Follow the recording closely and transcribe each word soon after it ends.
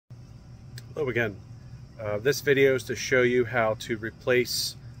Hello again. This video is to show you how to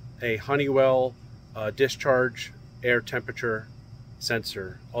replace a Honeywell discharge air temperature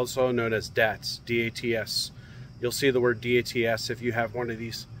sensor, also known as DATS, D-A-T-S. You'll see the word DATS if you have one of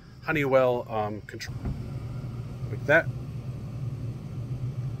these Honeywell control like that.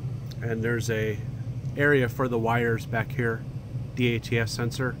 And there's a area for the wires back here, DATS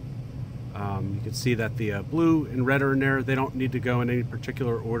sensor. You can see that the blue and red are in there. They don't need to go in any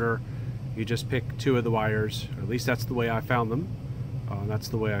particular order. You just pick two of the wires, or at least that's the way I found them. That's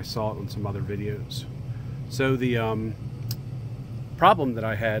the way I saw it on some other videos. So the problem that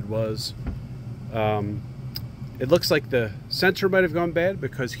I had was it looks like the sensor might have gone bad,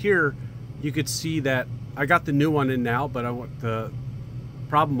 because here you could see that I got the new one in now, but the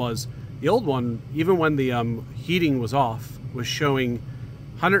problem was the old one, even when the heating was off, was showing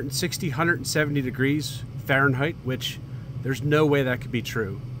 160, 170 degrees Fahrenheit, which there's no way that could be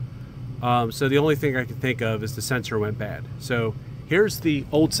true. So the only thing I can think of is the sensor went bad. So here's the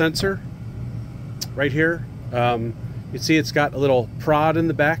old sensor right here. You see it's got a little prod in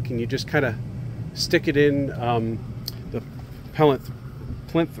the back, and you just kind of stick it in the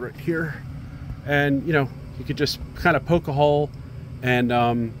plinth right here, and you could just kind of poke a hole,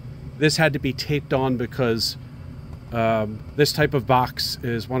 and this had to be taped on because this type of box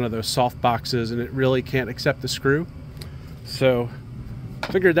is one of those soft boxes and it really can't accept the screw. So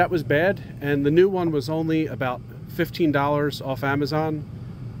figured that was bad, and the new one was only about $15 off Amazon,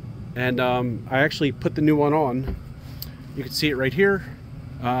 and I actually put the new one on. You can see it right here.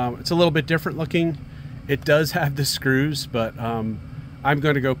 It's a little bit different looking. It does have the screws, but I'm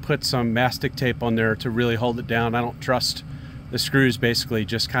going to go put some mastic tape on there to really hold it down. I don't trust the screws basically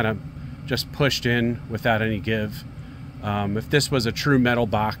just kind of pushed in without any give. If this was a true metal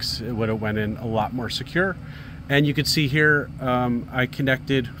box, it would have went in a lot more secure. And you can see here, I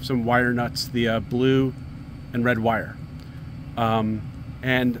connected some wire nuts, the blue and red wire.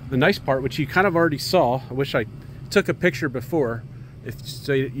 And the nice part, which you kind of already saw, I wish I took a picture before,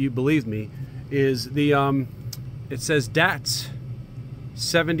 so you believe me, is the it says DATS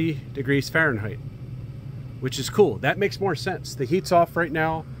 70 degrees Fahrenheit, which is cool. That makes more sense. The heat's off right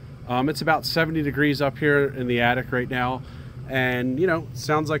now. It's about 70 degrees up here in the attic right now, and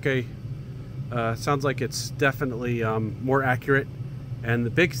sounds like it's definitely more accurate. And the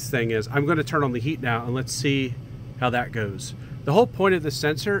biggest thing is I'm going to turn on the heat now, and let's see how that goes. The whole point of the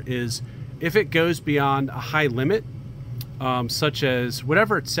sensor is if it goes beyond a high limit, such as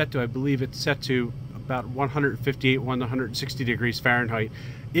whatever it's set to, I believe it's set to about 158, 160 degrees Fahrenheit,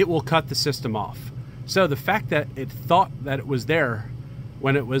 it will cut the system off. So the fact that it thought that it was there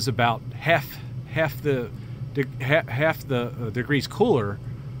when it was about half the degrees cooler,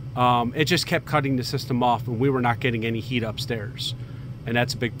 it just kept cutting the system off, and we were not getting any heat upstairs. And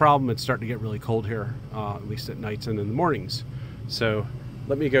that's a big problem. It's starting to get really cold here, at least at nights and in the mornings. So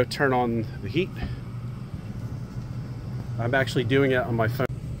let me go turn on the heat. I'm actually doing it on my phone.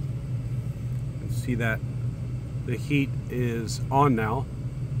 You can see that the heat is on now,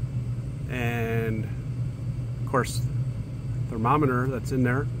 and of course thermometer that's in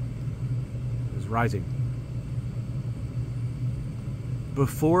there is rising.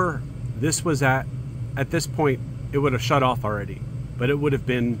 Before this was at this point, it would have shut off already, but it would have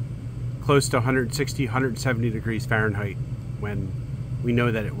been close to 160, 170 degrees Fahrenheit when we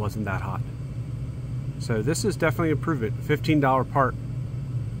know that it wasn't that hot. So this is definitely improvement. $15 part,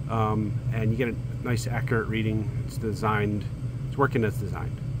 and you get a nice accurate reading. It's working as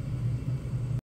designed.